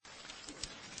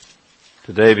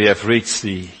Today we have reached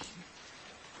the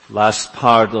last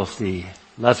part of the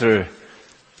letter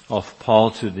of Paul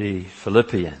to the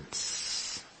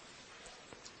Philippians.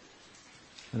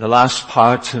 And the last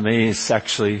part to me is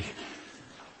actually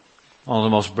one of the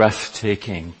most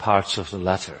breathtaking parts of the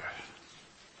letter.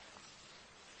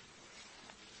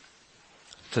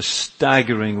 The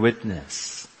staggering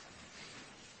witness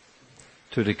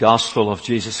to the gospel of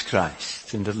Jesus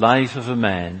Christ in the life of a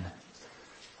man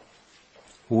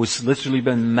who has literally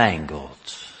been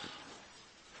mangled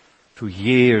through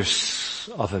years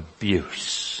of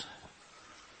abuse,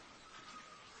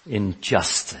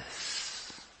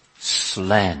 injustice,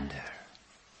 slander,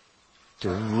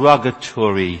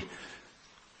 derogatory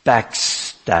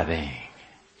backstabbing.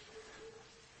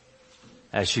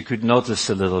 As you could notice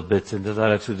a little bit in the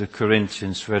letter to the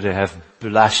Corinthians, where they have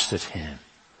blasted him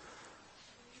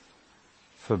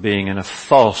for being a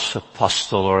false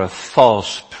apostle or a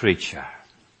false preacher.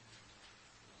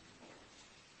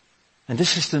 And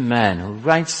this is the man who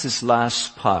writes this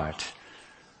last part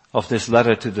of this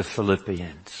letter to the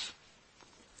Philippians.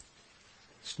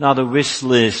 It's not a wish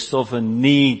list of a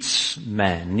needy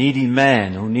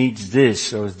man who needs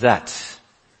this or that.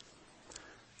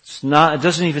 It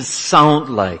doesn't even sound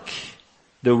like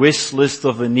the wish list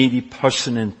of a needy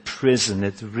person in prison.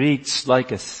 It reads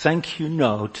like a thank you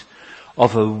note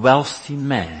of a wealthy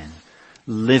man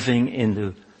living in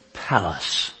the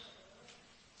palace.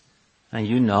 And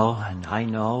you know, and I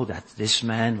know, that this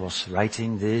man was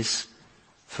writing this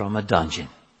from a dungeon,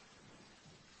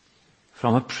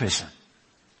 from a prison,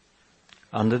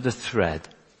 under the threat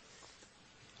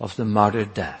of the martyr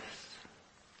death.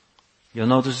 You'll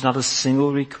notice not a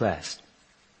single request.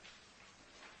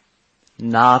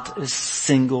 Not a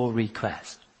single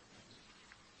request.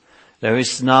 There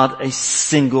is not a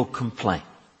single complaint.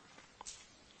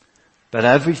 But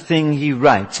everything he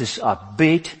writes is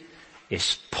upbeat,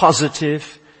 is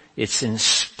positive, it's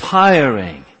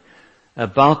inspiring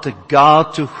about the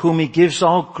God to whom he gives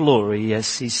all glory,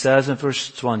 as he says in verse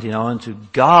 20, now unto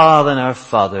God and our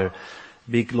Father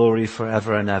be glory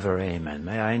forever and ever. Amen.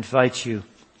 May I invite you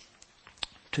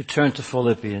to turn to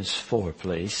Philippians 4,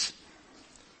 please.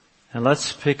 And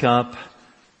let's pick up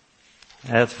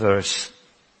at verse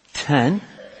 10.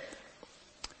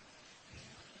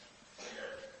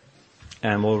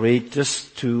 And we'll read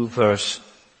just to verse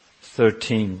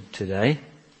 13 today.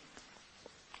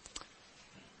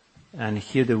 And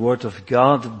hear the word of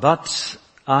God. But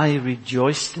I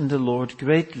rejoiced in the Lord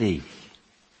greatly,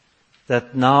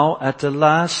 that now at the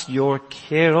last your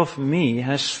care of me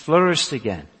has flourished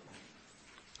again,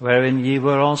 wherein ye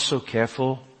were also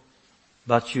careful,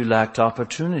 but you lacked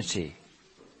opportunity.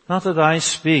 Not that I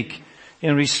speak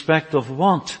in respect of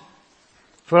want,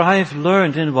 for I have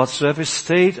learned in whatsoever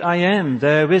state I am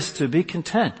therewith to be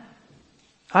content.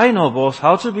 I know both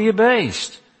how to be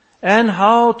abased and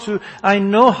I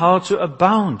know how to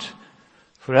abound.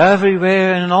 For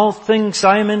everywhere and in all things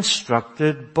I am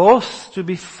instructed, both to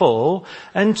be full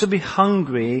and to be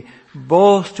hungry,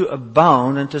 both to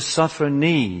abound and to suffer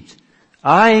need.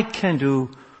 I can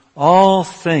do all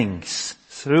things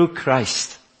through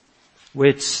Christ,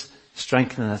 which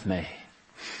strengtheneth me.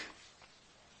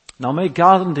 Now may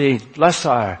God indeed bless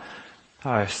our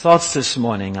thoughts this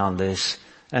morning on this,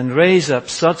 and raise up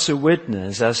such a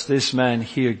witness as this man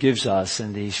here gives us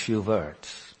in these few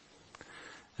words.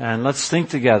 And let's think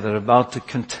together about the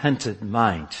contented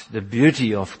mind, the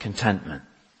beauty of contentment.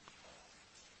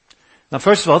 Now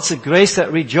first of all, it's a grace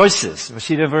that rejoices. We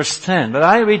see it in verse 10. But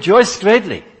I rejoice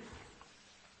greatly.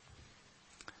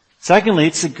 Secondly,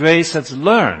 it's a grace that's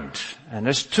learned. And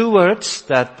there's two words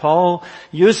that Paul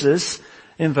uses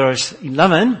in verse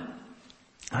 11.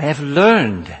 I have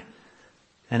learned.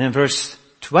 And in verse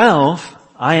 12,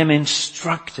 I am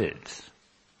instructed.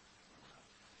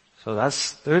 So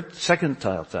that's second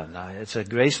type then. It's a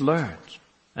grace learned.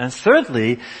 And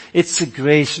thirdly, it's a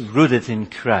grace rooted in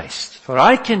Christ. For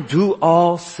I can do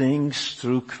all things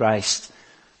through Christ,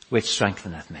 which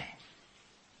strengtheneth me.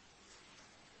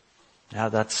 Now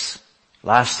that's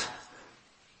last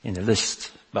in the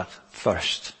list, but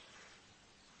first,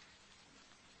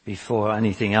 before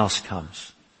anything else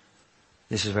comes,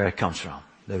 this is where it comes from,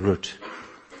 the root.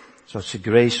 So it's a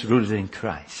grace rooted in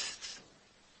Christ.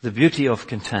 The beauty of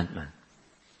contentment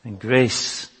and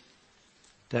grace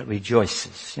that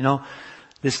rejoices. You know,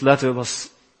 this letter was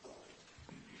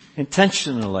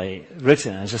intentionally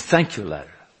written as a thank you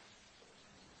letter.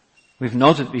 We've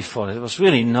noted before that there was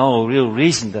really no real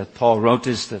reason that Paul wrote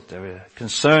this, that there were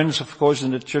concerns, of course,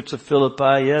 in the church of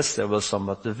Philippi. Yes, there were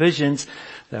somewhat divisions.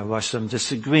 There were some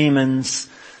disagreements.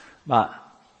 But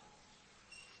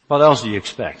what else do you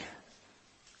expect?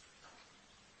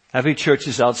 Every church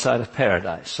is outside of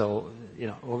paradise. So,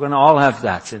 we're going to all have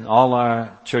that in all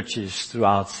our churches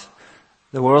throughout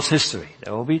the world's history.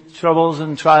 There will be troubles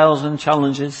and trials and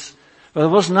challenges. But there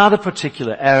was not a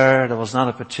particular error. There was not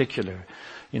a particular,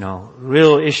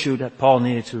 real issue that Paul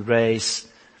needed to raise.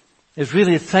 It's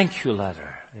really a thank you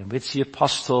letter in which the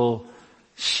apostle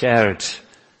shared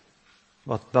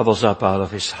what bubbles up out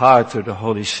of his heart through the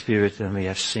Holy Spirit, and we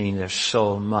have seen there's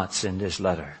so much in this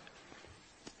letter.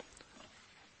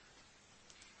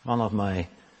 One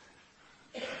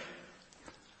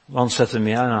said to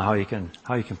me, I don't know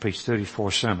how you can preach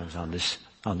 34 sermons on this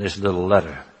little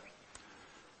letter.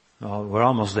 Well, we're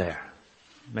almost there.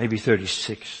 Maybe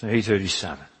 36, maybe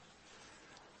 37.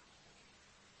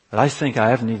 But I think I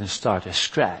haven't even started to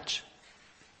scratch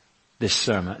this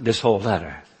whole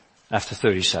letter after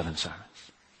 37 sermons.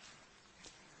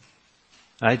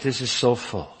 Right? This is so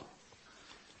full.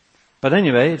 But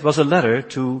anyway, it was a letter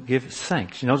to give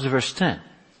thanks. Notice verse 10.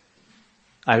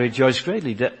 I rejoice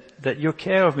greatly that your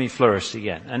care of me flourished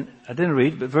again. And I didn't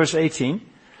read, but verse 18.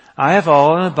 I have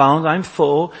all and abound, I'm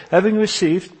full, having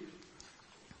received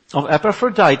of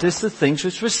Epaphroditus the things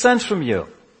which were sent from you.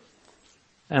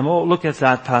 And we'll look at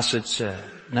that passage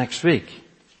next week.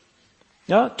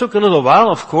 Yeah, it took a little while,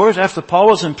 of course, after Paul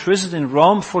was imprisoned in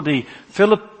Rome for the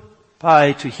Philippi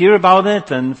to hear about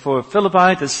it and for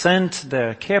Philippi to send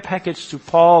their care package to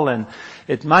Paul, and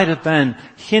it might have been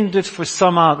hindered for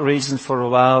some odd reason for a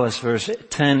while, as verse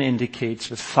 10 indicates,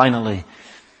 but finally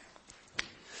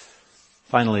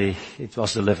it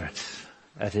was delivered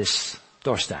at his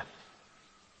doorstep.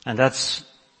 And that's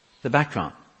the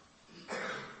background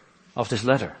of this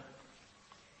letter.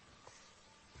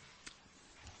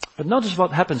 But notice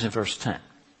what happens in verse 10.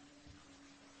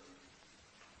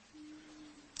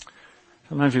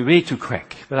 Sometimes we read too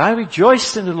quick. But I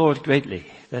rejoiced in the Lord greatly,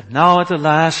 that now at the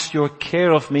last your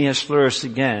care of me has flourished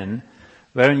again,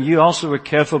 wherein you also were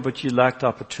careful, but you lacked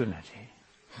opportunity.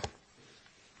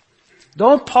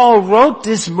 Though Paul wrote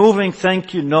this moving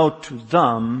thank you note to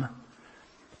them,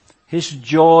 his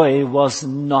joy was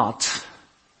not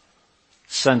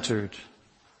centered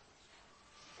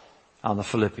on the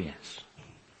Philippians.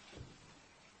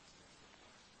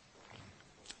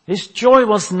 His joy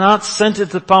was not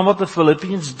centered upon what the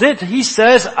Philippians did. He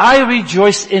says, I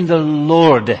rejoice in the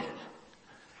Lord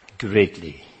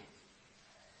greatly.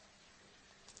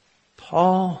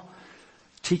 Paul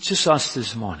teaches us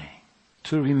this morning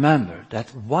to remember that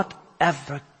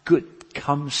whatever good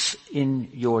comes in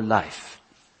your life,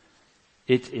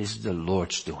 it is the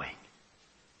Lord's doing.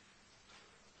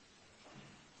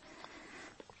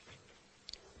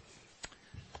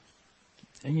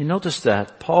 And you notice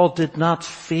that Paul did not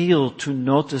fail to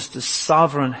notice the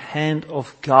sovereign hand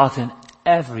of God in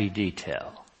every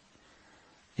detail.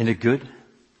 In the good,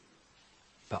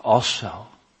 but also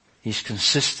he's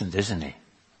consistent, isn't he?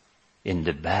 In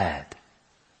the bad.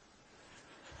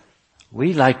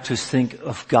 We like to think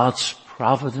of God's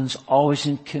providence always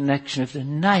in connection with the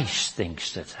nice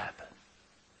things that happen.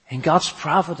 In God's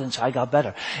providence, I got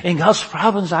better. In God's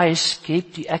providence, I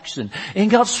escaped the accident. In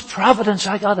God's providence,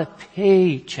 I got a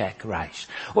paycheck rise.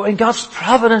 Or in God's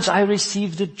providence, I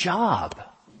received a job.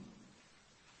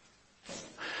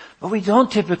 But we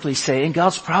don't typically say, in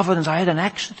God's providence, I had an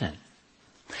accident.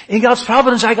 In God's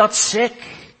providence, I got sick.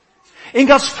 In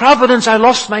God's providence, I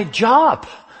lost my job.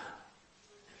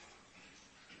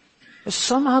 For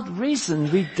some odd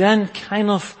reason, we then kind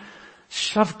of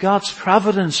shove God's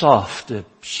providence off the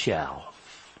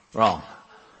shelf. Wrong.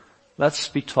 Let's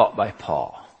be taught by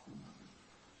Paul.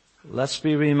 Let's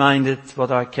be reminded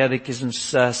what our catechism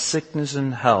says, sickness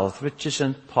and health, riches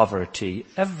and poverty,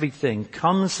 everything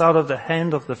comes out of the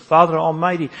hand of the Father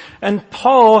Almighty. And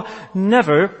Paul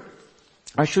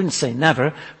I shouldn't say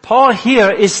never, Paul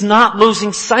here is not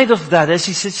losing sight of that as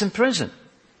he sits in prison.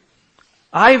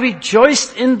 I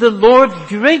rejoiced in the Lord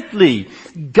greatly.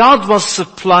 God was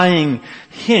supplying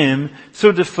him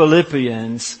through the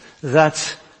Philippians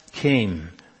that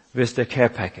came with the care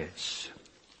package.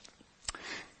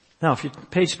 Now, if you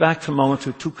page back for a moment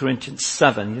to 2 Corinthians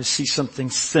 7, you see something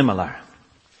similar.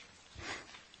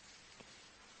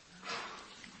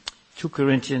 2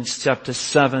 Corinthians chapter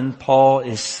 7, Paul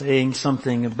is saying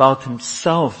something about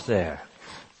himself there.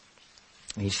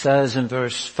 He says in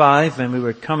verse 5, when we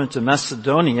were coming to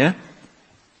Macedonia,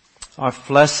 our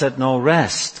flesh had no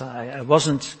rest. I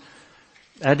wasn't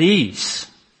at ease.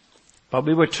 But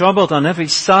we were troubled on every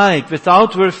side.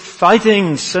 Without were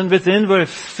fightings, and within were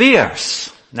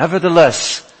fears.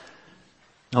 Nevertheless,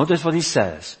 notice what he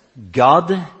says.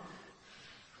 God,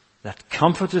 that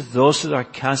comforted those that are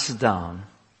cast down,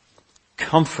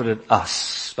 comforted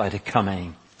us by the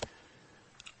coming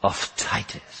of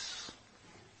Titus.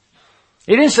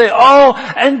 He didn't say, oh,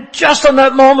 and just on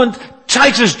that moment,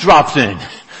 Titus dropped in.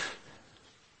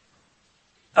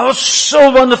 That was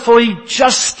so wonderful. He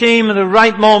just came at the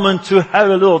right moment to have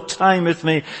a little time with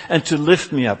me and to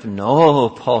lift me up. No,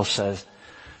 Paul says,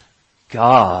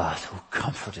 God who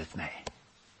comforted me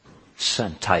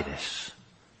sent Titus.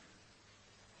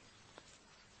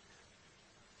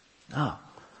 Now,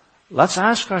 let's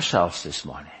ask ourselves this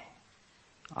morning,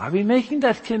 are we making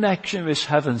that connection with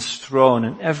heaven's throne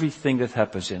in everything that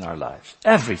happens in our lives?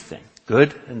 Everything,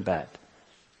 good and bad.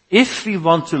 If we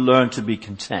want to learn to be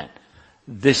content,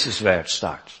 this is where it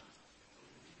starts.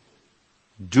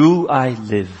 Do I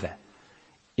live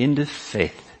in the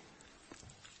faith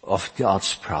of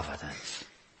God's providence?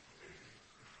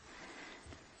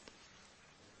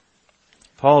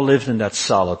 Paul lived in that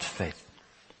solid faith,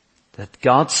 that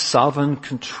God's sovereign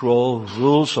control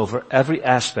rules over every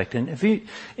aspect. And if we,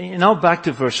 back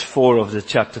to verse 4 of the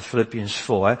chapter Philippians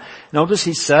 4, notice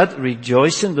he said,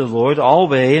 rejoice in the Lord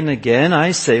always, and again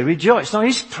I say rejoice. Now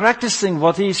he's practicing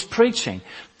what he's preaching.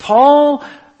 Paul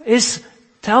is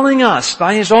telling us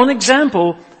by his own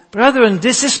example, brethren,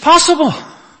 this is possible.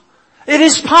 It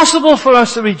is possible for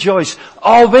us to rejoice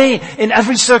always in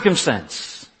every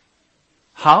circumstance.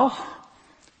 How?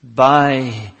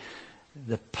 By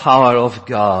the power of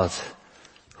God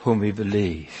whom we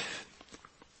believe.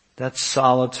 That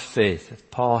solid faith that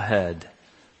Paul had.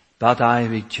 But I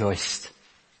rejoiced.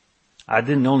 I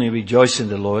didn't only rejoice in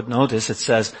the Lord. Notice it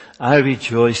says, I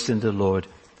rejoiced in the Lord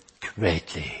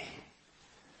greatly.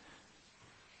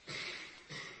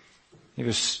 He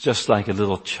was just like a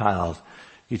little child.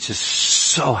 He's just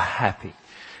so happy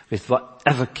with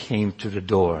whatever came to the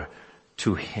door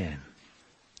to him.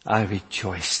 I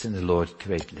rejoiced in the Lord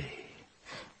greatly.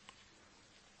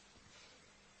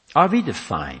 Are we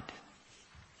defined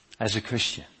as a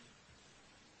Christian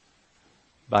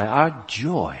by our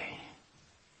joy?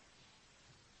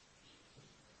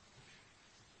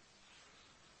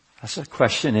 That's a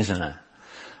question, isn't it?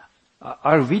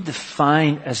 Are we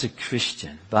defined as a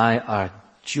Christian by our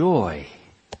joy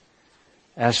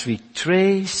as we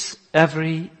trace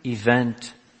every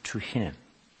event to Him?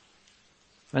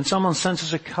 When someone sends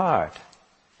us a card,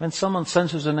 when someone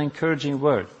sends us an encouraging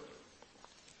word,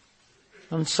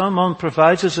 when someone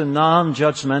provides us a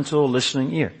non-judgmental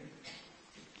listening ear,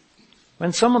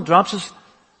 when someone drops us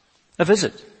a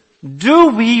visit, do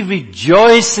we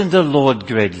rejoice in the Lord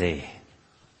greatly?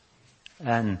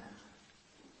 And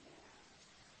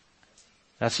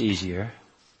that's easier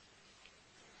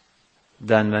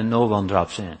than when no one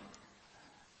drops in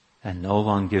and no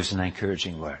one gives an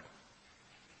encouraging word.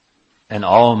 And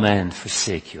all men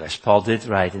forsake you, as Paul did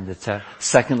write in the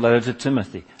second letter to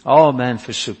Timothy. All men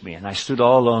forsook me, and I stood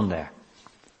all alone there.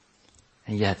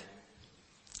 And yet,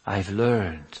 I've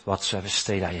learned whatsoever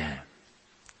state I am,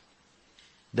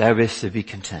 therewith to be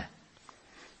content.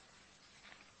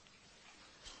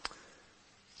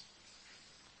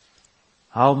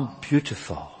 How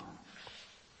beautiful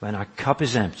when our cup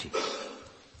is empty,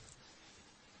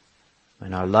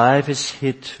 when our life is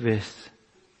hit with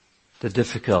the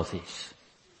difficulties,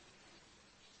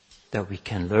 that we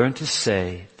can learn to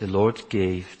say, the Lord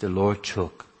gave, the Lord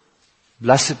took.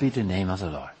 Blessed be the name of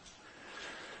the Lord.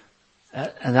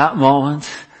 At that moment,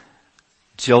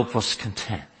 Job was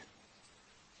content.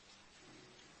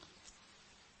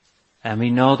 And we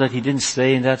know that he didn't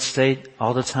stay in that state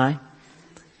all the time,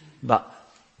 but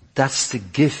that's the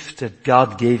gift that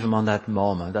God gave him on that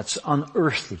moment. That's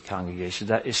unearthly, congregation.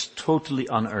 That is totally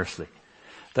unearthly.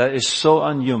 That is so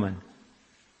unhuman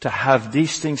to have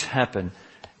these things happen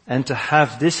and to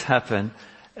have this happen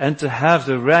and to have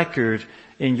the record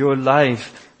in your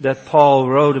life that Paul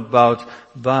wrote about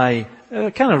by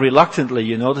kind of reluctantly.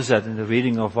 You notice that in the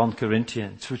reading of 2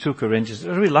 Corinthians.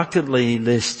 Reluctantly he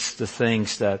lists the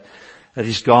things that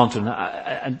he's gone through.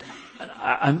 And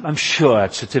I'm sure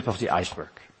it's the tip of the iceberg.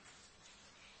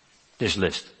 This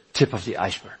list, tip of the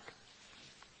iceberg.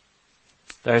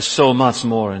 There's so much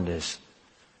more in this.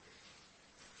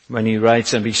 When he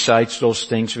writes, and besides those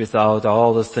things without,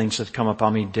 all the things that come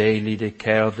upon me daily, the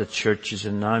care of the churches,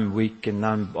 and I'm weak and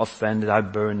I'm offended, I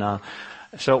burn out.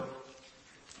 So,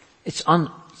 it's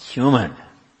unhuman.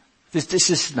 This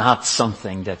is not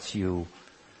something that you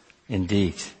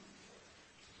indeed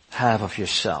have of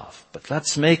yourself. But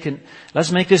let's make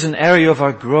this an area of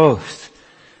our growth.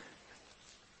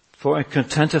 For a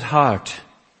contented heart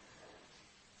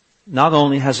not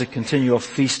only has a continual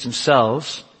feast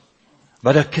themselves,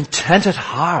 but a contented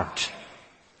heart.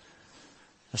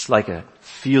 It's like a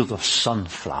field of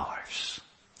sunflowers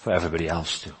for everybody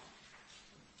else too.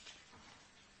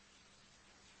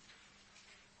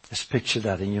 Just picture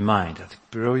that in your mind, that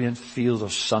brilliant field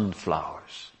of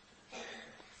sunflowers.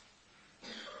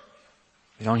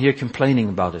 We don't hear complaining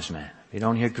about this man. We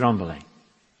don't hear grumbling.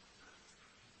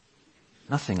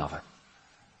 Nothing of it.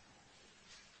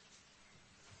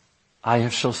 I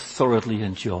have so thoroughly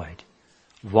enjoyed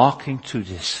walking through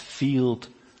this field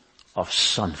of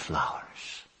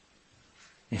sunflowers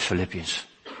in Philippians.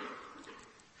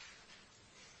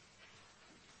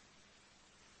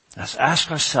 Let's ask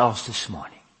ourselves this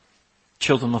morning,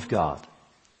 children of God,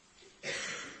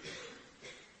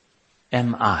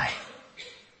 am I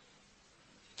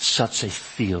such a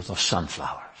field of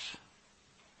sunflowers?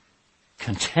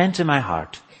 Content in my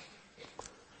heart,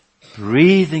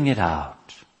 breathing it out,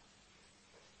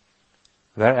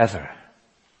 wherever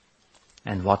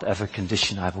and whatever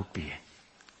condition I would be in.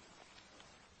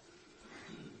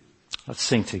 Let's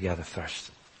sing together first.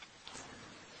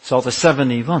 Psalm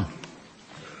 71.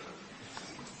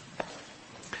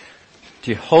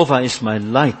 Jehovah is my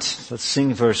light. Let's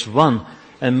sing verse 1.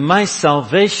 And my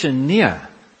salvation near.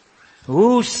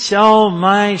 Who shall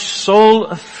my soul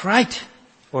affright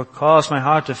or cause my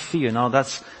heart to fear? Now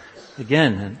that's,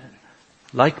 again,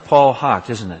 like Paul Hart,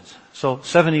 isn't it? So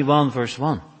 71 verse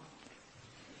 1.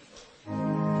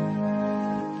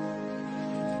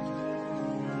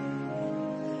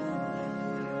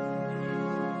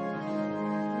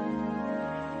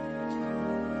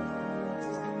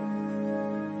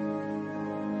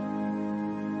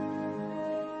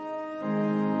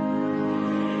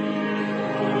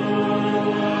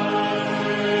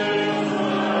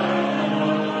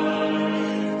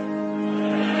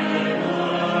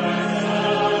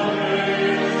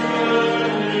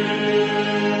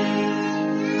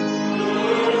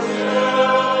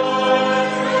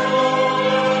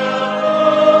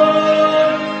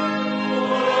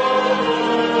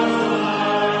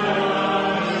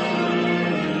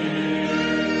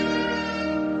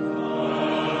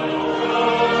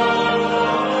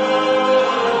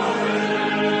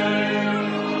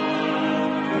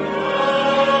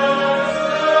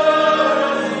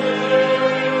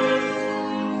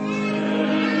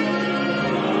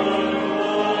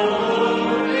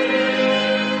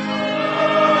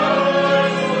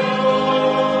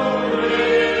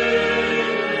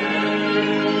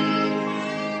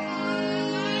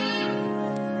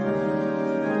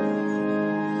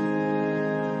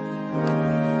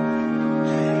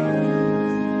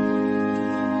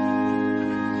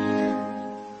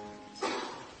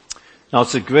 Now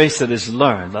it's a grace that is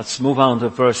learned. Let's move on to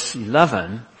verse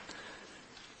 11.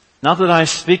 Not that I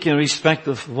speak in respect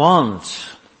of want.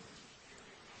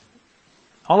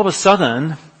 All of a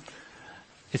sudden,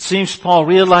 it seems Paul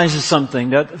realizes something,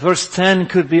 that verse 10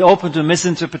 could be open to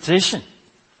misinterpretation.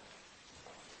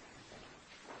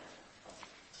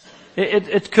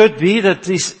 It could be that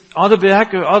this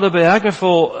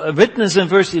autobiographical witness in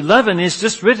verse 11 is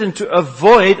just written to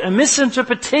avoid a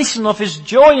misinterpretation of his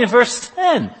joy in verse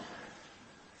 10.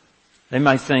 They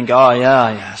might think, oh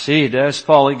yeah, see, there's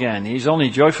Paul again. He's only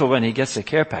joyful when he gets a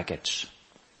care package.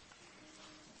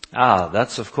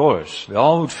 That's of course. We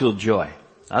all would feel joy.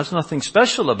 There's nothing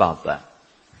special about that.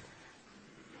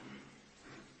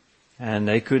 And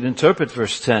they could interpret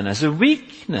verse 10 as a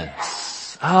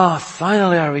weakness.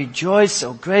 Finally I rejoice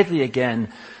so greatly again.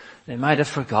 They might have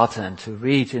forgotten to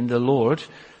read in the Lord.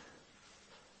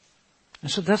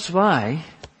 And so that's why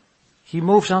he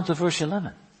moves on to verse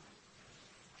 11.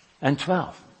 And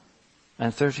 12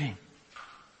 and 13.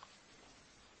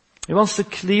 He wants to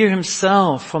clear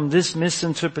himself from this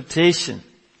misinterpretation.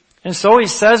 And so he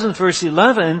says in verse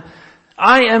 11,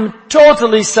 I am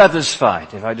totally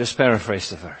satisfied, if I just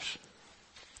paraphrase the verse.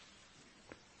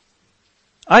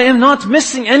 I am not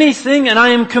missing anything, and I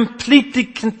am completely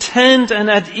content and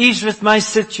at ease with my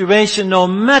situation. No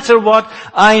matter what,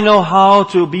 I know how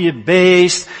to be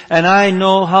abased, and I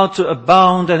know how to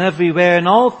abound, and everywhere in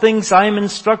all things I am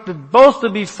instructed both to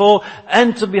be full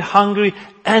and to be hungry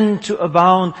and to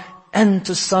abound and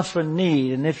to suffer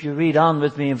need. And if you read on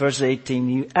with me in verse 18,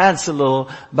 he adds a little,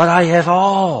 but I have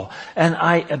all, and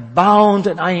I abound,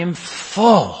 and I am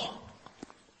full.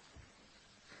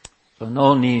 So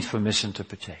no need for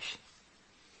misinterpretation.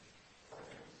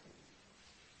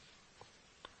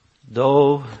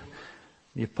 Though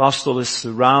the apostle is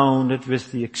surrounded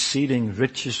with the exceeding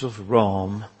riches of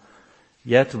Rome,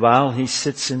 yet while he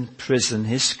sits in prison,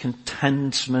 his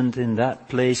contentment in that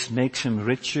place makes him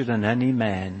richer than any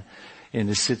man in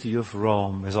the city of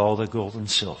Rome with all the gold and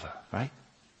silver, right?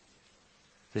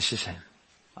 This is him.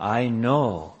 I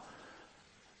know.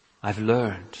 I've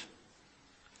learned.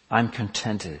 I'm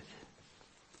contented.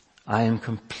 I am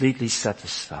completely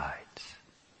satisfied.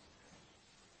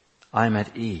 I'm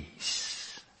at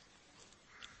ease.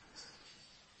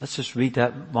 Let's just read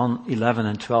that 1:11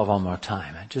 and 12 one more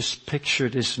time. And just picture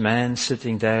this man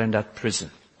sitting there in that prison.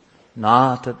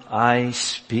 Not that I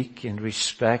speak in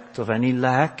respect of any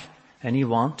lack, any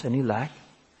want, any lack.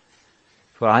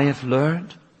 For I have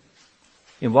learned,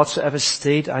 in whatsoever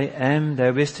state I am,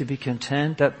 therewith to be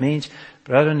content. That means,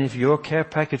 brethren, if your care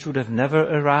package would have never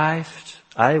arrived,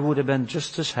 I would have been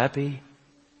just as happy.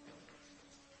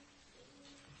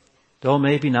 Though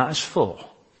maybe not as full.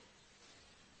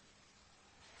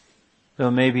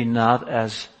 Though maybe not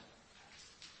as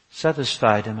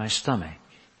satisfied in my stomach.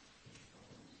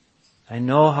 I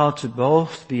know how to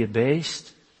both be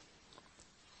abased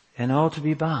and how to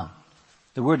be bound.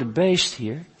 The word abased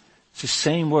here is the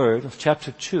same word of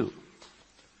chapter 2,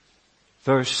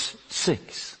 verse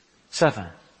 6, 7,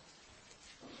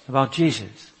 about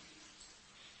Jesus.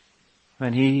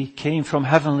 When he came from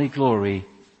heavenly glory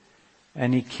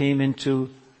and he came into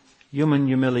human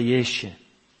humiliation.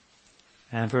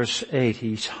 And verse 8,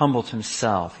 he humbled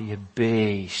himself. He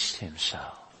abased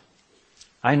himself.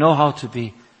 I know how to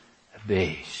be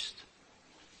abased.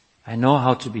 I know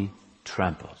how to be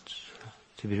trampled,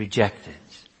 to be rejected,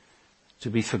 to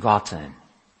be forgotten,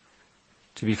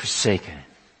 to be forsaken.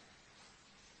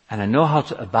 And I know how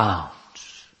to abound.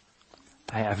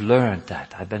 I have learned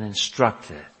that. I've been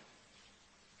instructed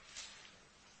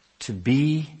to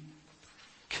be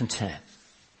content.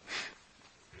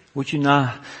 Would you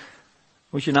not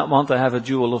want to have a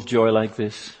jewel of joy like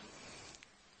this?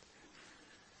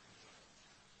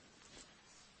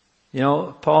 You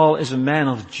know, Paul is a man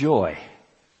of joy.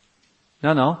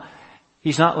 No.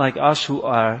 He's not like us who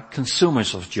are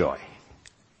consumers of joy.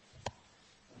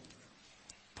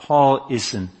 Paul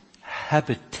is an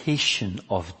habitation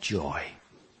of joy.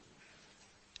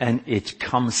 And it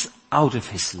comes out of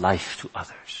his life to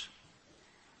others.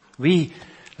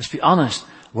 Let's be honest,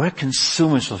 we're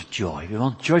consumers of joy. We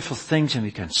want joyful things and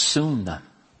we consume them.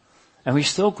 And we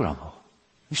still grumble.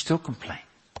 We still complain.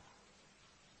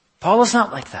 Paul is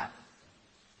not like that.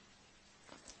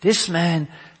 This man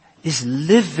is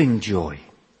living joy.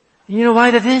 And you know why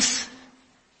that is?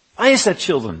 Why is that,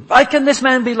 children? Why can this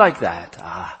man be like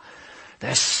that?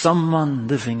 There's someone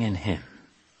living in him.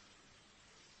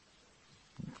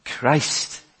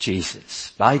 Christ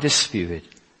Jesus, by the Spirit,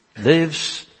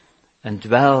 lives and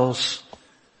dwells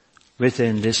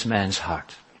within this man's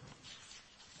heart.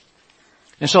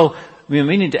 And so we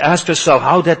need to ask ourselves,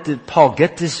 how did Paul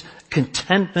get this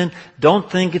contentment? Don't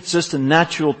think it's just a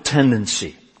natural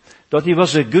tendency. That he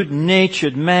was a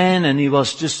good-natured man and he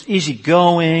was just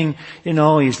easygoing,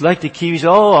 he's like the Kiwis,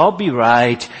 I'll be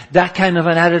right. That kind of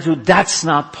an attitude, that's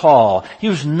not Paul. He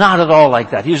was not at all like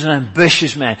that. He was an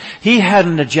ambitious man. He had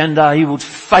an agenda, he would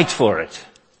fight for it.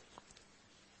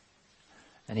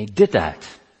 And he did that.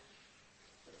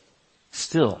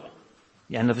 Still,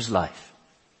 the end of his life.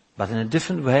 But in a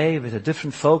different way, with a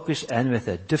different focus and with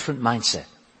a different mindset.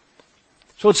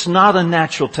 So it's not a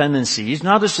natural tendency. He's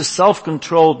not just a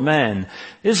self-controlled man.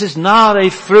 This is not a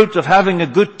fruit of having a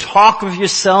good talk with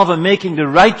yourself and making the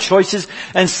right choices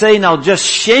and say, now just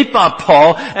shape up,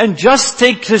 Paul, and just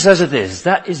take this as it is.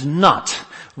 That is not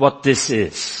what this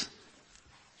is.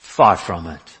 Far from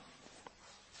it.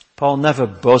 Paul never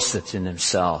boasted in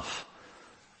himself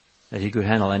that he could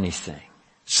handle anything.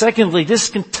 Secondly,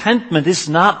 this contentment is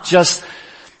not just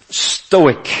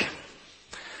stoic,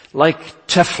 like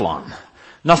Teflon.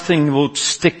 Nothing would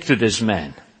stick to this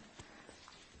man.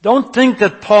 Don't think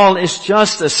that Paul is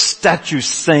just a statue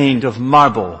saint of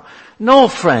marble. No,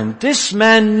 friend, this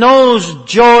man knows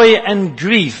joy and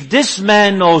grief. This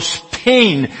man knows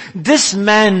pain. This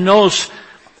man knows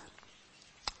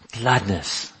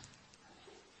gladness.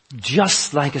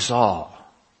 Just like us all.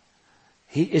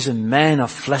 He is a man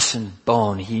of flesh and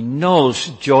bone. He knows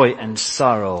joy and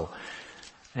sorrow.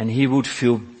 And he would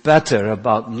feel better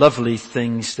about lovely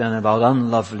things than about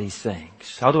unlovely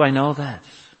things. How do I know that?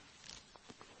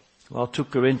 Well, 2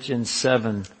 Corinthians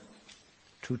 7-10,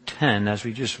 as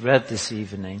we just read this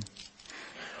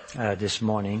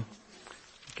morning,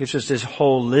 gives us this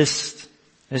whole list,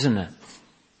 isn't it?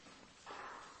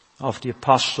 Of the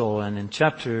apostle. And in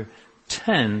chapter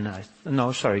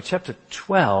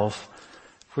 12,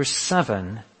 verse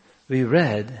 7, we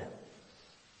read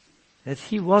that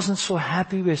he wasn't so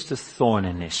happy with the thorn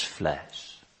in his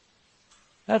flesh.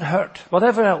 That hurt.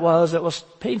 Whatever it was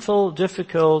painful,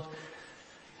 difficult,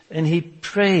 and he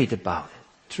prayed about it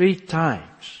 3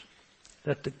 times,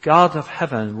 that the God of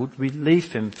heaven would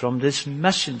relieve him from this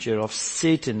messenger of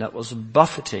Satan that was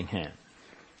buffeting him.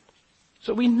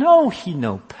 So we know he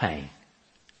knew pain.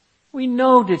 We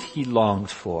know that he longed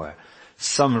for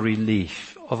some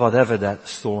relief of whatever that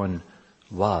thorn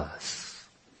was.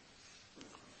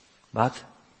 But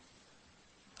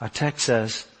Our text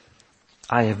says,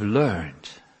 I have learned.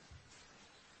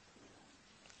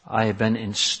 I have been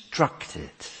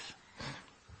instructed.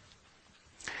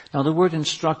 Now the word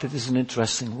instructed is an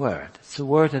interesting word. It's a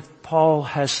word that Paul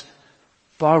has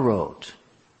borrowed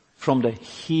from the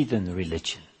heathen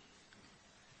religion.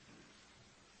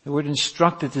 The word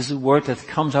instructed is a word that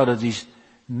comes out of these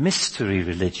mystery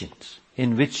religions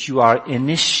in which you are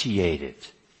initiated.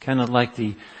 Kind of like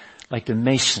the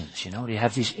Masons, they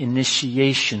have these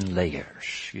initiation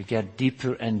layers. You get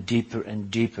deeper and deeper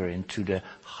and deeper into the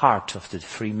heart of the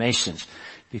Freemasons.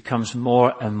 It becomes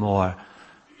more and more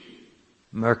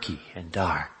murky and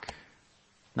dark.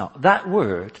 Now, that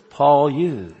word Paul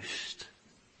used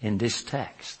in this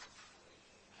text.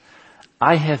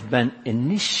 I have been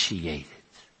initiated,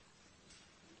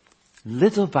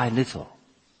 little by little,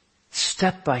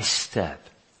 step by step.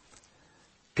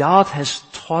 God has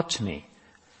taught me.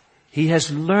 He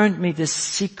has learned me this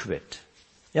secret.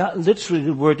 Yeah, literally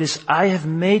the word is, I have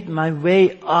made my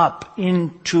way up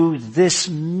into this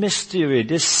mystery,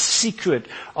 this secret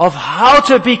of how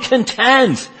to be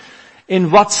content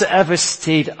in whatsoever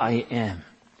state I am.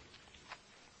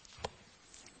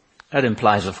 That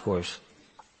implies, of course,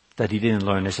 that he didn't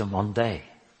learn this in one day.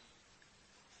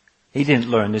 He didn't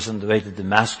learn this on the way to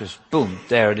Damascus. Boom,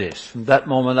 there it is. From that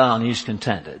moment on, he's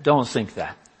content. Don't think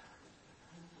that.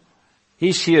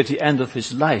 He's here at the end of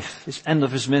his life, his end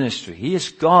of his ministry. He has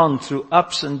gone through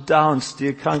ups and downs,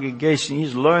 dear congregation.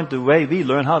 He's learned the way we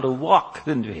learn how to walk,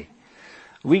 didn't we?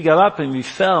 We got up and we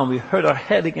fell and we hurt our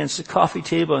head against the coffee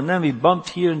table and then we bumped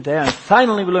here and there and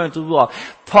finally we learned to walk.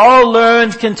 Paul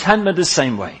learned contentment the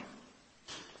same way.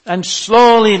 And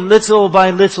slowly, little by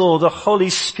little, the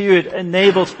Holy Spirit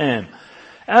enabled him.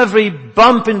 Every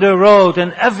bump in the road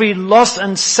and every loss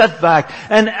and setback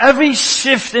and every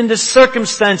shift in the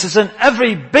circumstances and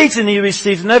every beating he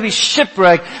received and every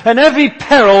shipwreck and every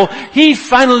peril, he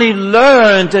finally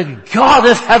learned that God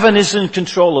of heaven is in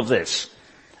control of this.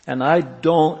 And I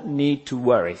don't need to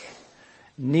worry.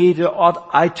 Neither ought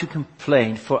I to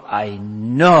complain, for I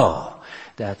know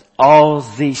that all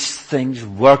these things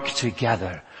work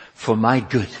together for my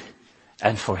good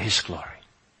and for His glory.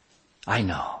 I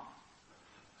know.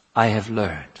 I have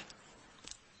learned.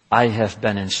 I have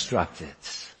been instructed.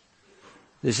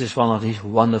 This is one of these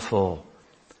wonderful,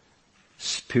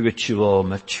 spiritual,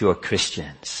 mature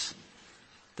Christians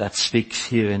that speaks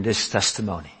here in this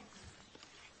testimony.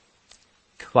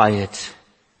 Quiet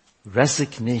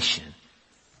resignation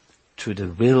to the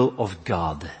will of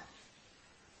God.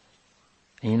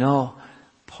 And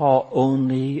Paul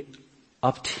only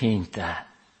obtained that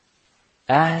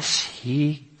as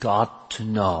he got to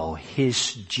know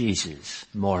his Jesus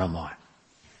more and more.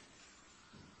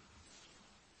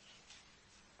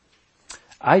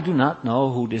 I do not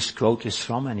know who this quote is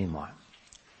from anymore.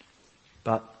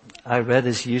 But I read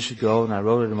this years ago and I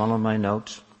wrote it in one of my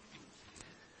notes.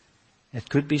 It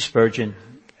could be Spurgeon.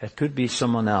 It could be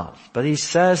someone else. But he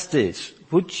says this: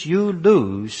 would you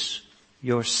lose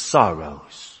your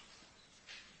sorrows?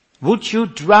 Would you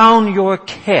drown your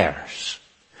cares?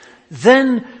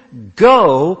 Then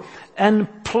go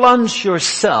and plunge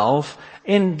yourself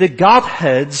in the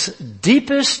Godhead's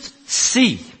deepest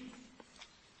sea.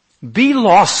 Be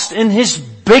lost in His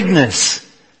bigness,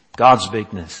 God's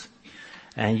bigness.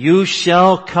 And you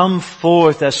shall come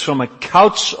forth as from a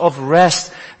couch of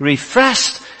rest,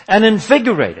 refreshed and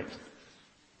invigorated.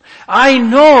 I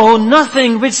know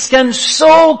nothing which can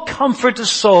so comfort the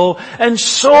soul and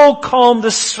so calm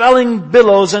the swelling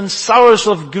billows and sorrows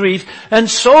of grief and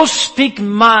so speak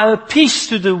peace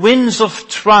to the winds of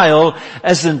trial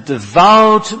as a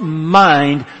devout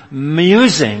mind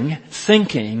musing,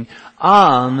 thinking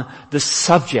on the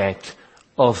subject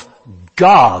of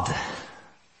God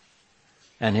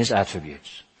and His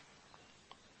attributes.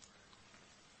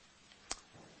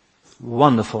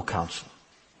 Wonderful counsel.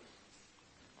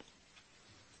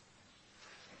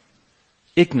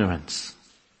 Ignorance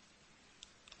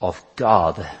of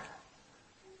God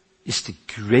is the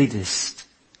greatest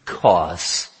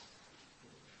cause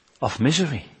of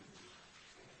misery.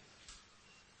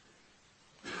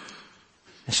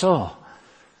 And so,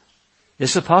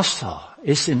 this apostle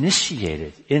is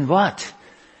initiated in what?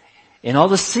 In all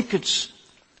the secrets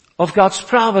of God's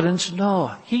providence?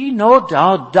 No. He no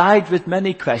doubt died with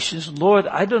many questions. Lord,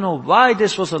 I don't know why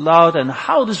this was allowed and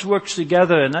how this works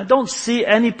together, and I don't see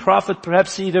any profit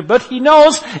perhaps either, but He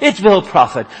knows it will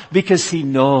profit because He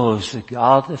knows the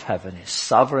God of heaven is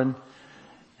sovereign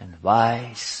and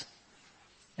wise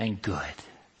and good.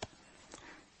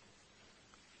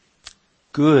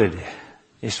 Good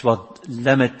is what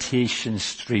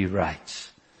Lamentations 3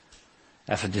 writes.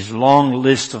 After this long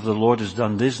list of the Lord has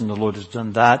done this and the Lord has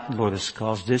done that and the Lord has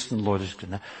caused this and the Lord has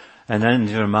done that. And then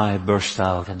Jeremiah burst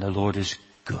out and the Lord is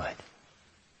good.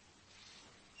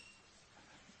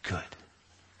 Good.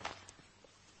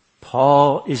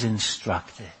 Paul is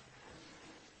instructed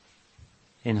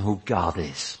in who God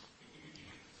is.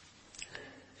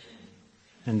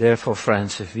 And therefore,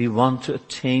 friends, if we want to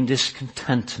attain this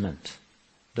contentment,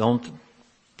 don't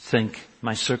think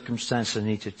my circumstances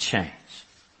need to change.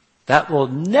 That will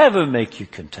never make you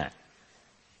content.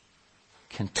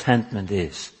 Contentment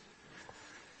is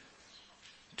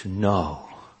to know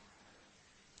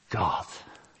God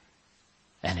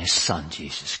and His Son,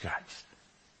 Jesus Christ.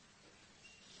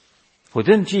 For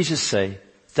didn't Jesus say,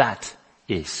 that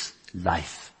is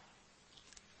life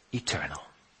eternal?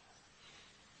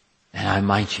 And I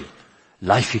remind you,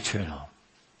 life eternal,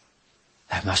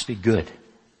 that must be good,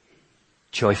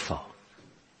 joyful,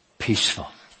 peaceful,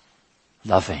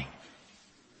 loving,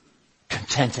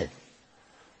 contented.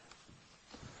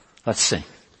 Let's sing.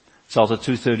 Psalm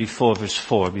 234 verse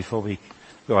 4 before we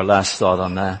go our last thought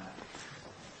on that.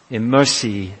 In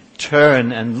mercy,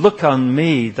 turn and look on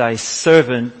me, thy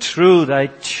servant, true, thy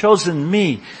chosen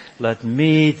me. Let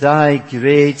me thy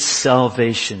great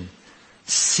salvation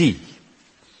see.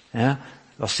 Yeah?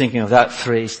 I was thinking of that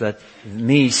phrase, let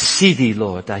me see thee,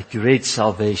 Lord, thy great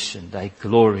salvation, thy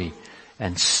glory,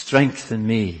 and strengthen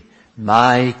me,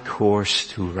 my course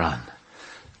to run.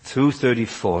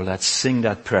 234, let's sing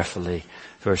that prayerfully,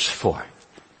 verse 4.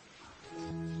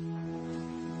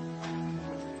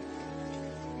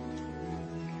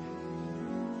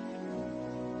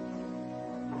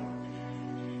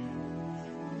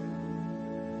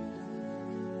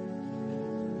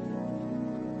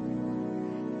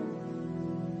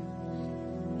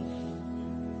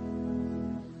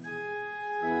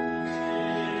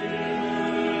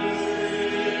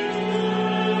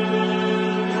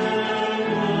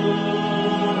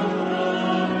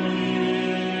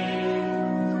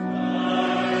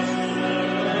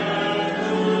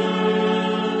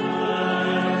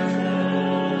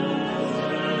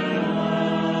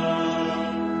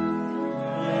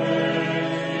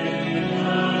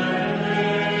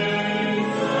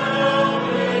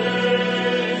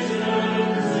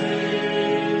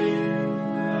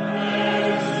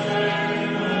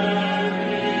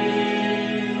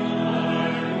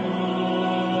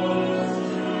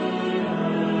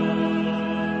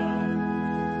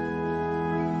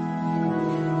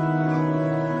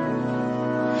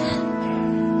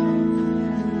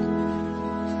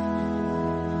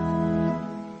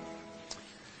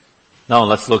 Now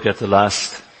let's look at the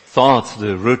last thought.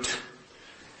 The root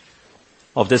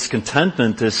of this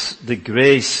contentment is a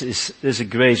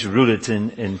grace rooted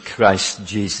in Christ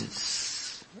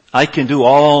Jesus. I can do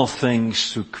all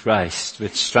things through Christ,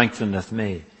 which strengtheneth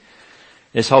me,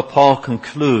 is how Paul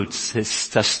concludes his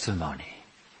testimony.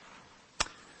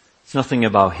 It's nothing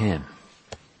about him.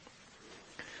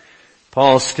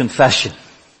 Paul's confession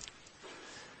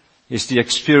is the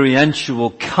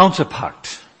experiential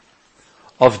counterpart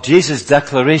of Jesus'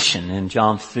 declaration in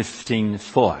John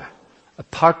 15:4.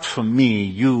 Apart from me,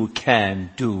 you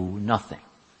can do nothing.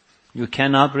 You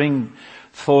cannot bring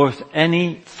forth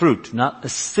any fruit, not a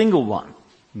single one,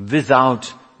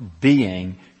 without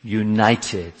being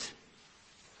united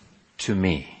to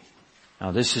me.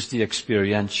 Now this is the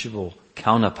experiential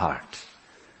counterpart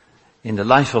in the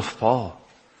life of Paul.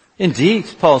 Indeed,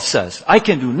 Paul says, I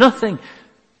can do nothing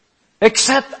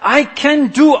except I can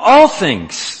do all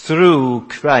things through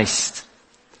Christ,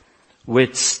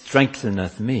 which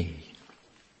strengtheneth me.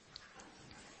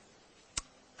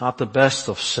 Not the best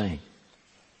of saints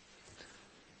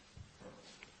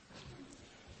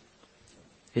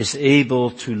is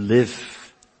able to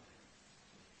live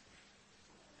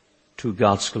to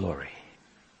God's glory.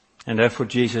 And therefore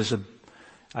Jesus,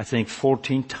 I think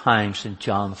 14 times in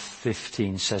John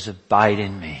 15 says, abide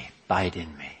in me, abide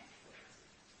in me.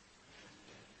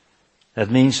 That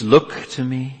means look to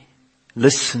me,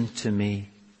 listen to me,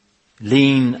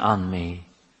 lean on me,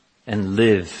 and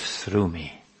live through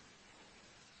me.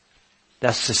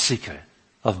 That's the secret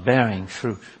of bearing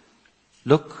fruit.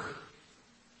 Look,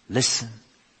 listen,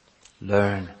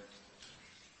 learn,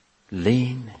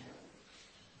 lean,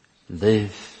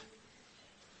 live,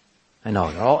 and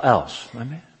all else,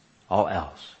 remember? All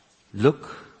else.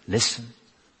 Look, listen,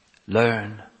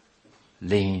 learn,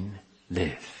 lean,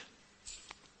 live.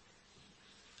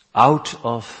 Out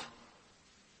of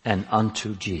and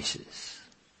unto Jesus.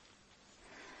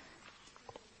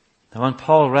 Now when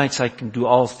Paul writes, I can do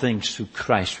all things through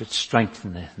Christ which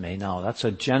strengtheneth me. Now that's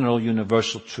a general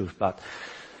universal truth, but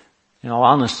in all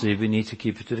honesty we need to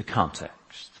keep it to the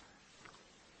context.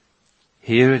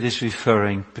 Here it is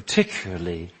referring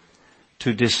particularly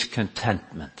to this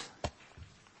contentment.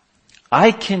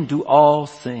 I can do all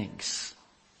things.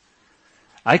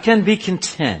 I can be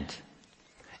content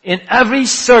in every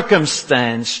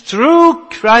circumstance through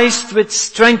Christ which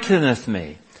strengtheneth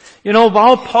me. You know,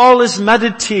 while Paul is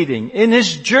meditating in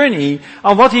his journey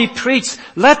on what he preached,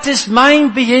 let this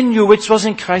mind be in you which was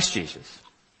in Christ Jesus.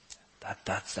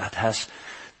 That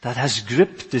has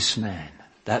gripped this man.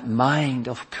 That mind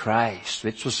of Christ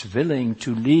which was willing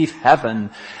to leave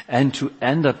heaven and to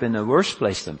end up in a worse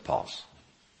place than Paul's.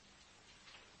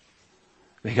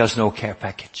 Because no care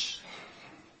package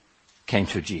came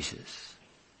to Jesus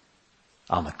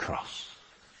on the cross.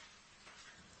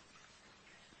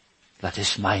 Let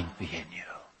his mind be in you,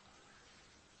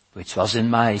 which was in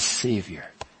my Savior,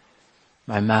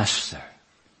 my Master.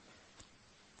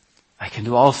 I can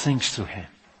do all things through him,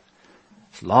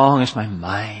 as long as my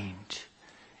mind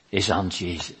is on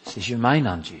Jesus. Is your mind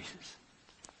on Jesus?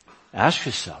 Ask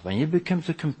yourself, when you begin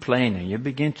to complain and you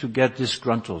begin to get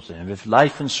disgruntled and with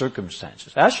life and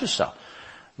circumstances, ask yourself,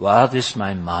 what is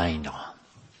my mind on?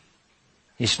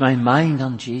 Is my mind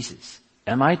on Jesus?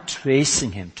 Am I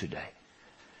tracing him today?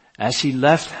 As he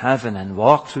left heaven and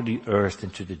walked through the earth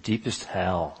into the deepest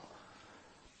hell,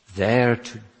 there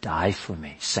to die for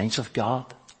me. Saints of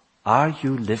God, are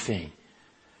you living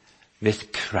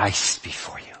with Christ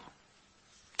before you?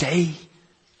 Day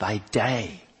by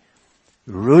day,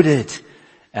 rooted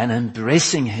and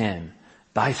embracing him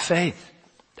by faith.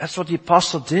 That's what the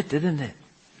apostle did, didn't it?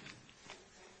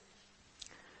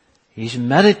 He's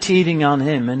meditating on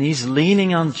him and he's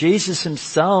leaning on Jesus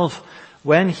himself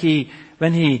when he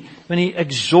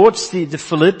exhorts the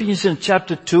Philippians in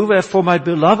chapter 2, wherefore my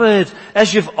beloved,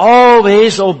 as you've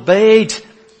always obeyed,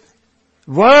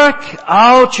 work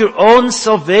out your own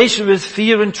salvation with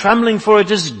fear and trembling, for it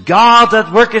is God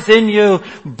that worketh in you,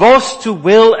 both to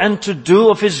will and to do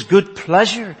of his good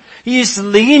pleasure. He is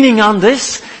leaning on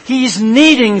this. He is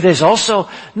needing this also.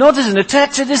 Notice in the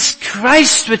text, it is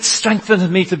Christ which strengtheneth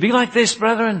me to be like this,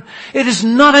 brethren. It is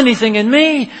not anything in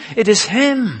me. It is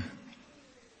him.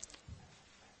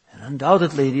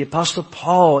 Undoubtedly, the Apostle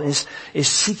Paul is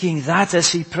seeking that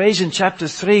as he prays in chapter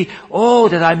 3, oh,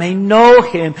 that I may know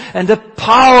him and the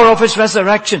power of his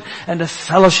resurrection and the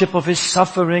fellowship of his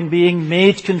suffering, being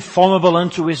made conformable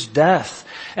unto his death.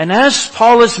 And as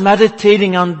Paul is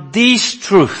meditating on these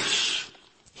truths,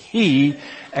 he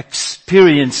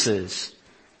experiences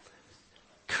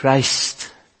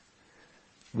Christ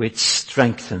which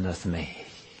strengtheneth me.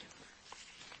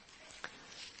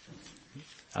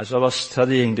 As I was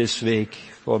studying this week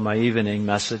for my evening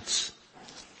message,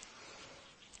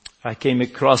 I came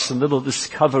across a little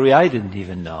discovery I didn't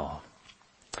even know.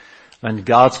 When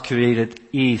God created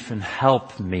Eve and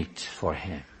helpmeet for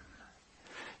him,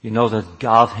 you know that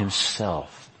God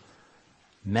himself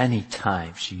many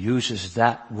times uses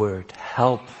that word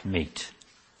helpmeet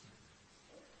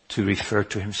to refer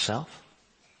to himself.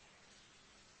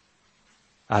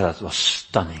 That was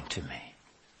stunning to me.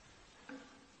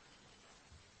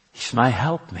 He's my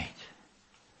helpmate.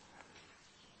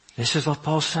 This is what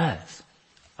Paul says.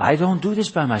 I don't do this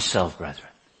by myself, brethren.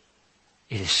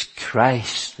 It is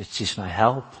Christ which is my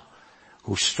help,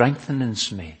 who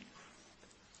strengthens me,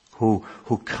 who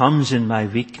comes in my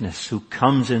weakness, who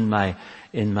comes in my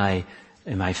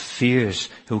fears,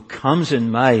 who comes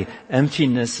in my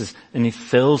emptinesses, and he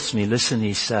fills me. Listen,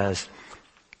 he says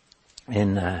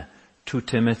in 2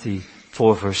 Timothy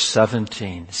 4 verse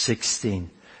 17, 16,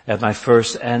 at my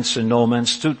first answer, no man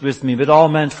stood with me, but all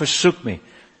men forsook me.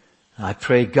 I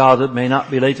pray God it may not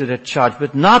be laid to their charge,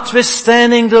 but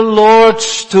notwithstanding the Lord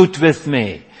stood with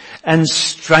me and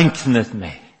strengtheneth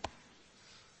me.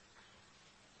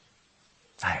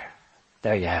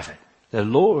 There you have it. The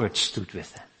Lord stood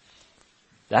with him.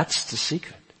 That's the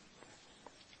secret.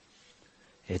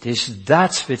 It is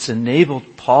that which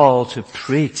enabled Paul to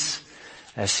preach,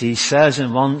 as he says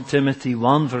in 1 Timothy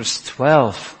 1 verse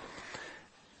 12,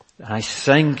 I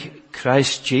thank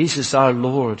Christ Jesus our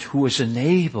Lord who has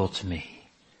enabled me,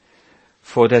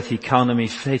 for that he counted me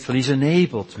faithful. He's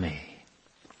enabled me.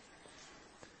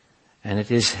 And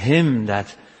it is him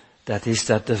that is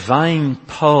that divine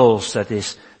pulse that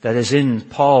is in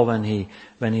Paul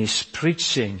when he's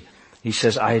preaching. He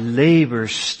says, I labor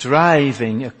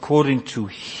striving according to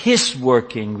his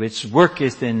working which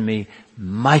worketh in me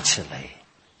mightily.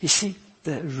 You see,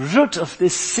 the root of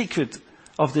this secret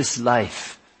of this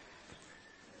life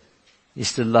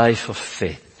is the life of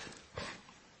faith.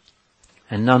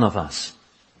 And none of us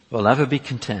will ever be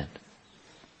content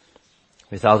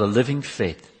without a living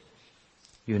faith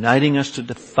uniting us to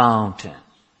the fountain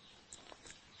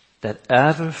that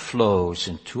ever flows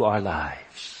into our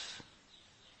lives.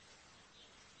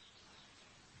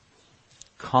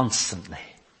 Constantly.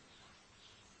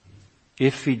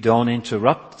 If we don't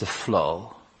interrupt the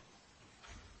flow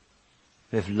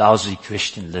with lousy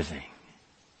Christian living,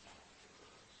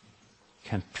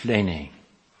 complaining,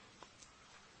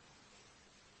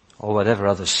 or whatever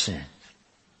other sin,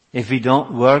 if we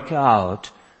don't work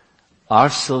out our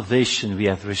salvation we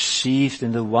have received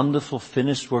in the wonderful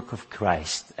finished work of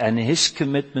Christ and His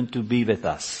commitment to be with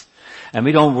us, and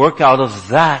we don't work out of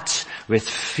that with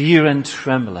fear and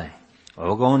trembling,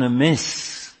 we're going to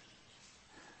miss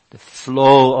the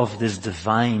flow of this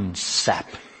divine sap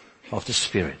of the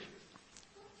Spirit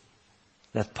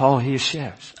that Paul here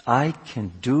shares. I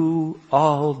can do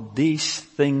all these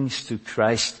things to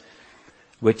Christ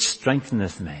which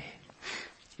strengtheneth me.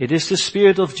 It is the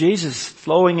Spirit of Jesus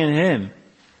flowing in him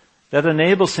that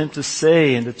enables him to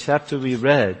say in the chapter we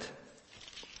read,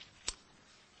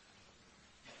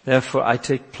 therefore I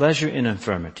take pleasure in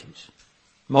infirmities.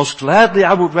 Most gladly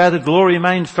I would rather glory in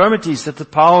my infirmities, that the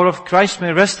power of Christ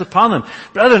may rest upon them.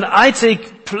 Brethren, I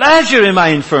take pleasure in my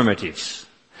infirmities.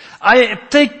 I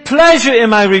take pleasure in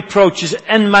my reproaches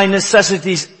and my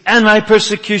necessities and my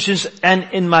persecutions and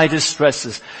in my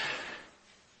distresses.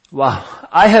 Wow,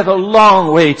 I have a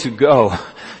long way to go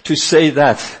to say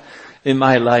that in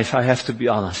my life, I have to be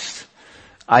honest.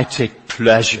 I take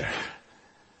pleasure.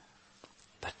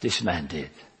 But this man did.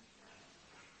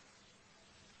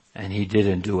 And he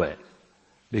didn't do it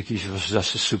because he was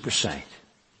just a super saint.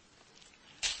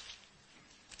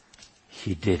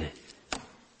 He did it.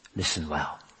 Listen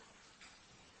well.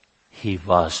 He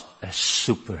was a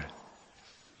super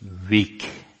weak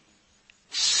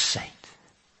saint.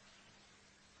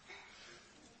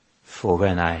 For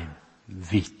when I'm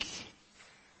weak,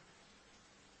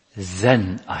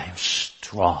 then I am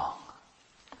strong.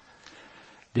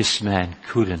 This man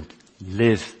couldn't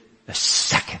live a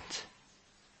second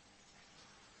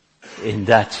in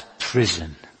that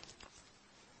prison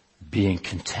being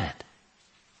content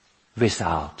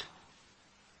without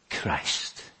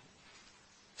Christ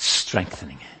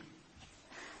strengthening him.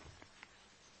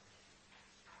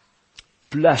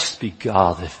 Blessed be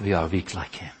God if we are weak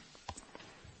like him.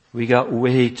 We got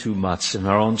way too much in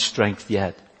our own strength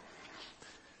yet.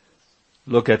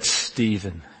 Look at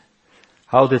Stephen.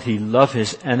 How did he love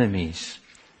his enemies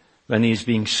when he's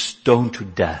being stoned to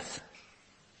death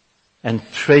and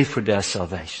pray for their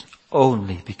salvation?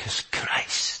 Only because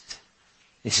Christ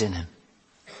is in him.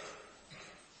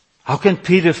 How can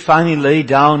Peter finally lay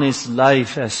down his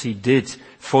life as he did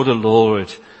for the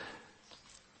Lord?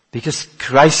 Because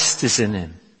Christ is in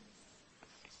him.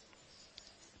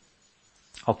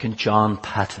 How can John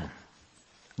Patton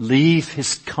leave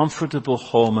his comfortable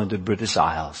home in the British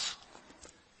Isles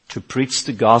to preach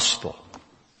the gospel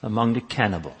among the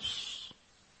cannibals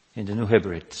in the New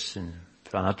Hebrides, in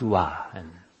Vanuatu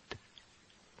and the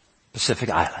Pacific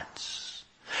Islands?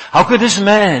 How could this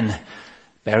man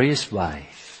bury his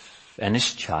wife and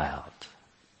his child?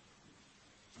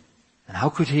 And how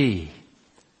could he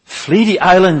flee the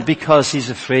island because he's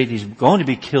afraid he's going to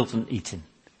be killed and eaten?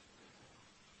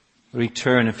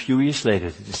 Return a few years later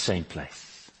to the same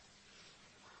place.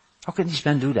 How can these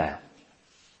men do that?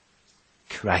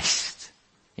 Christ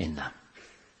in them.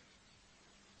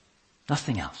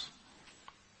 Nothing else.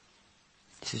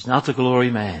 This is not the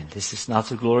glory man. This is not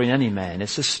the glory in any man.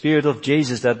 It's the Spirit of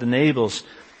Jesus that enables,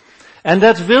 and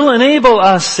that will enable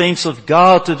us, saints of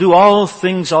God, to do all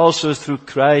things also through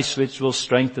Christ, which will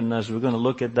strengthen us. We're going to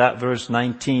look at that verse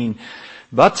 19.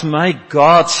 But my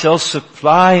God shall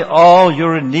supply all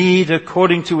your need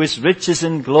according to his riches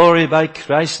in glory by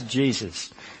Christ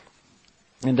Jesus.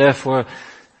 And therefore,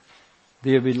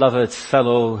 dear beloved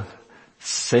fellow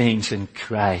saints in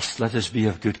Christ, let us be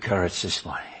of good courage this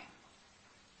morning.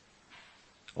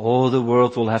 Oh, the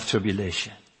world will have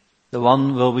tribulation. The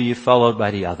one will be followed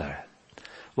by the other.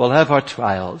 We'll have our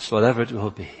trials, whatever it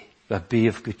will be, but be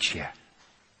of good cheer.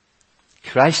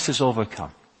 Christ has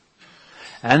overcome.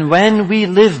 And when we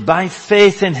live by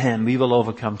faith in him, we will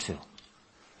overcome too.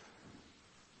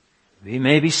 We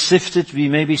may be sifted, we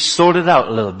may be sorted out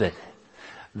a little bit.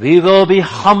 We will be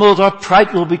humbled, our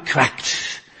pride will be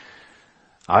cracked.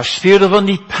 Our spirit of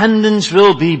independence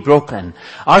will be broken.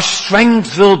 Our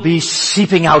strength will be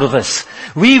seeping out of us.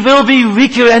 We will be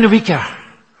weaker and weaker.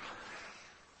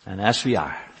 And as we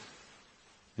are,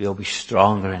 we'll be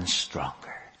stronger and stronger.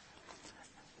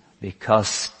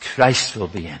 Because Christ will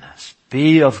be in us.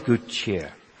 Be of good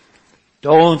cheer.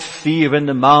 Don't fear when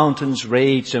the mountains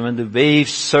rage and when the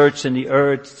waves surge and the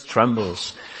earth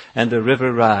trembles and the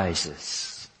river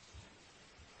rises.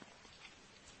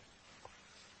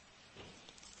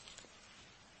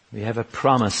 We have a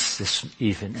promise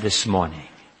this morning.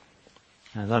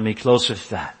 And let me close with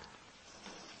that.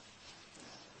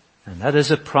 And that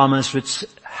is a promise which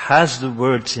has the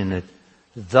words in it,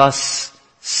 thus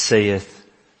saith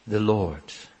the Lord.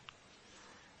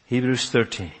 Hebrews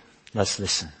 13. Let's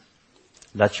listen.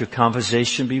 Let your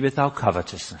conversation be without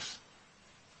covetousness.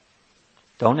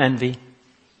 Don't envy.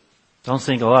 Don't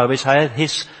think, oh, I wish I had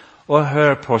his or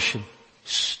her portion.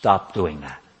 Stop doing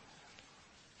that.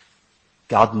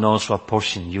 God knows what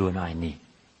portion you and I need.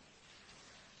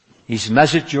 He's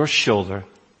measured your shoulder,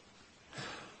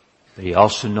 but He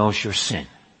also knows your sin.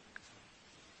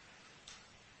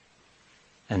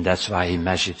 And that's why He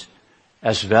measured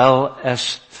as well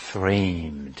as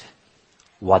framed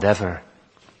whatever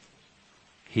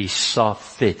He saw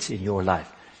fit in your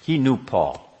life. He knew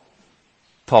Paul.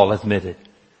 Paul admitted,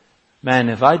 man,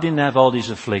 if I didn't have all these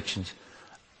afflictions,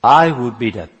 I would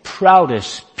be the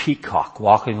proudest peacock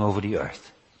walking over the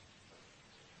earth.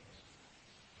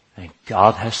 And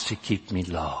God has to keep me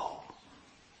low.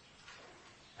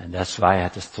 And that's why I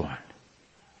had a thorn.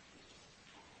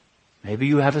 Maybe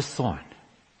you have a thorn.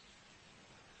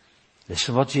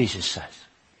 Listen what Jesus says.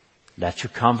 Let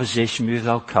your conversation be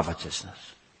without covetousness.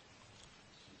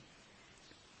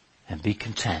 And be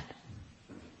content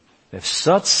with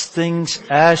such things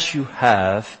as you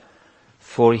have,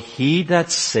 for He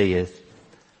that saith,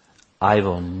 I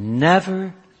will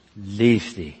never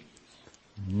leave thee,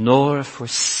 nor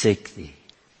forsake thee.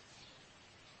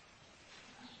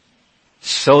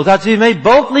 So that we may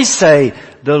boldly say,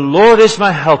 the Lord is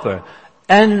my helper,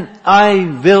 and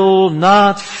I will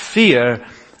not fear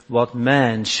what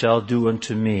man shall do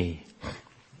unto me.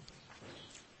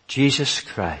 Jesus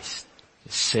Christ,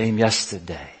 the same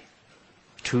yesterday,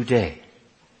 today,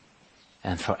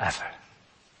 and forever.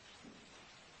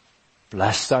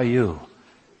 Blessed are you,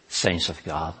 saints of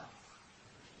God.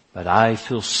 But I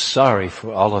feel sorry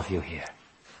for all of you here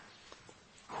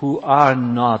who are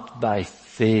not by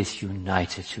faith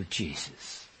united to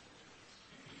Jesus.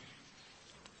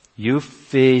 You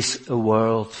face a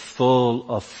world full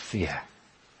of fear,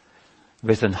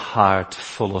 with a heart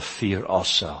full of fear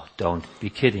also. Don't be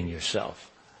kidding yourself.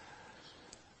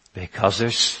 Because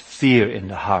there's fear in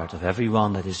the heart of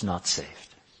everyone that is not saved.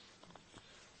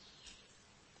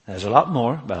 There's a lot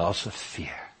more, but also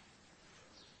fear.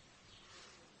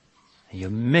 And you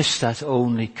miss that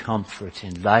only comfort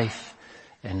in life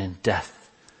and in death,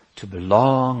 to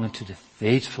belong unto the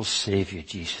faithful Savior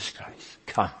Jesus Christ.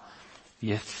 Come,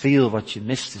 you feel what you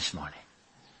missed this morning.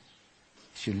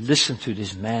 As you listen to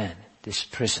this man, this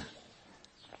prison,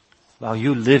 while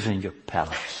you live in your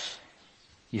palace,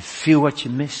 you feel what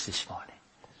you missed this morning.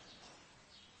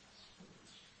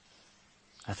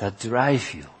 Let that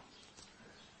drive you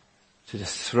to the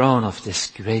throne of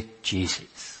this great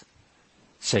Jesus.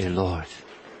 Say, Lord,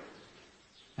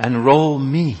 enroll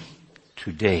me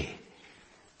today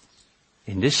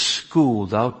in this school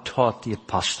thou taught the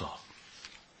apostle,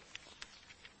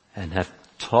 and have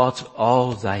taught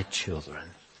all thy children.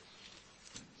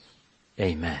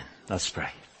 Amen. Let's pray.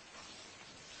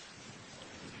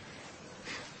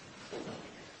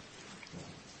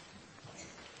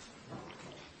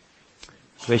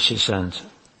 Gracious and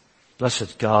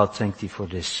blessed God, thank thee for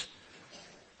this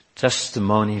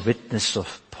testimony, witness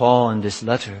of Paul in this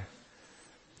letter.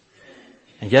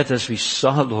 And yet, as we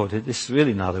saw, Lord, it is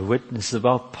really not a witness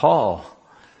about Paul.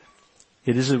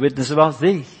 It is a witness about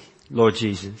thee, Lord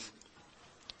Jesus.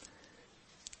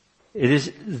 It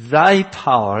is thy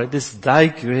power, it is thy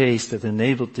grace that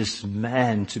enabled this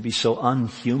man to be so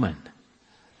unhuman,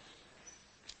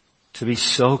 to be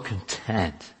so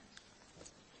content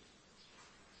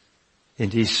in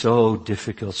these so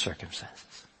difficult circumstances.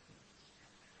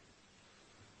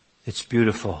 It's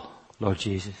beautiful, Lord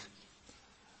Jesus,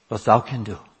 what thou can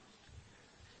do.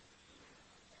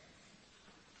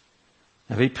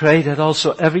 And we pray that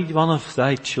also every one of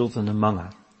thy children among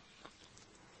us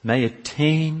may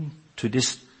attain to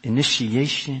this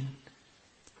initiation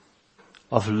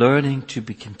of learning to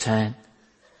be content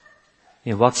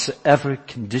in whatsoever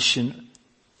condition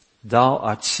thou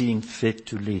art seeing fit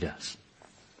to lead us.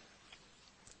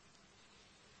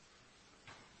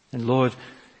 And Lord,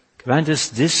 grant us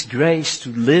this grace to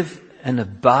live and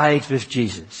abide with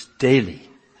Jesus daily,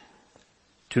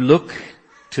 to look,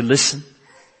 to listen,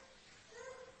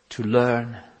 to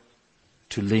learn,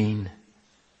 to lean,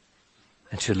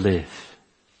 and to live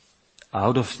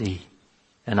out of thee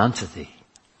and unto thee.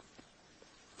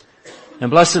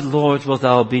 And blessed Lord, wilt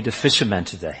thou be the fisherman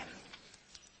today.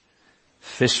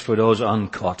 Fish for those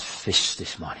uncaught fish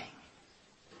this morning,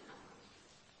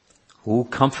 who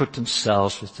comfort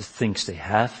themselves with the things they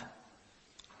have,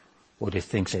 or the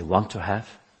things they want to have,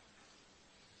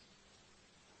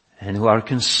 and who are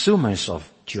consumers of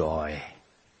joy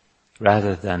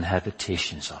rather than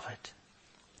habitations of it.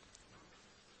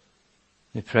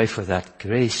 We pray for that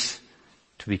grace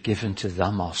to be given to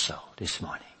them also this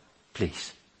morning.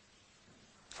 Please.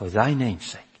 For thy name's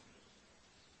sake.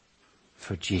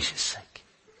 For Jesus' sake.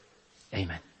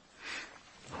 Amen.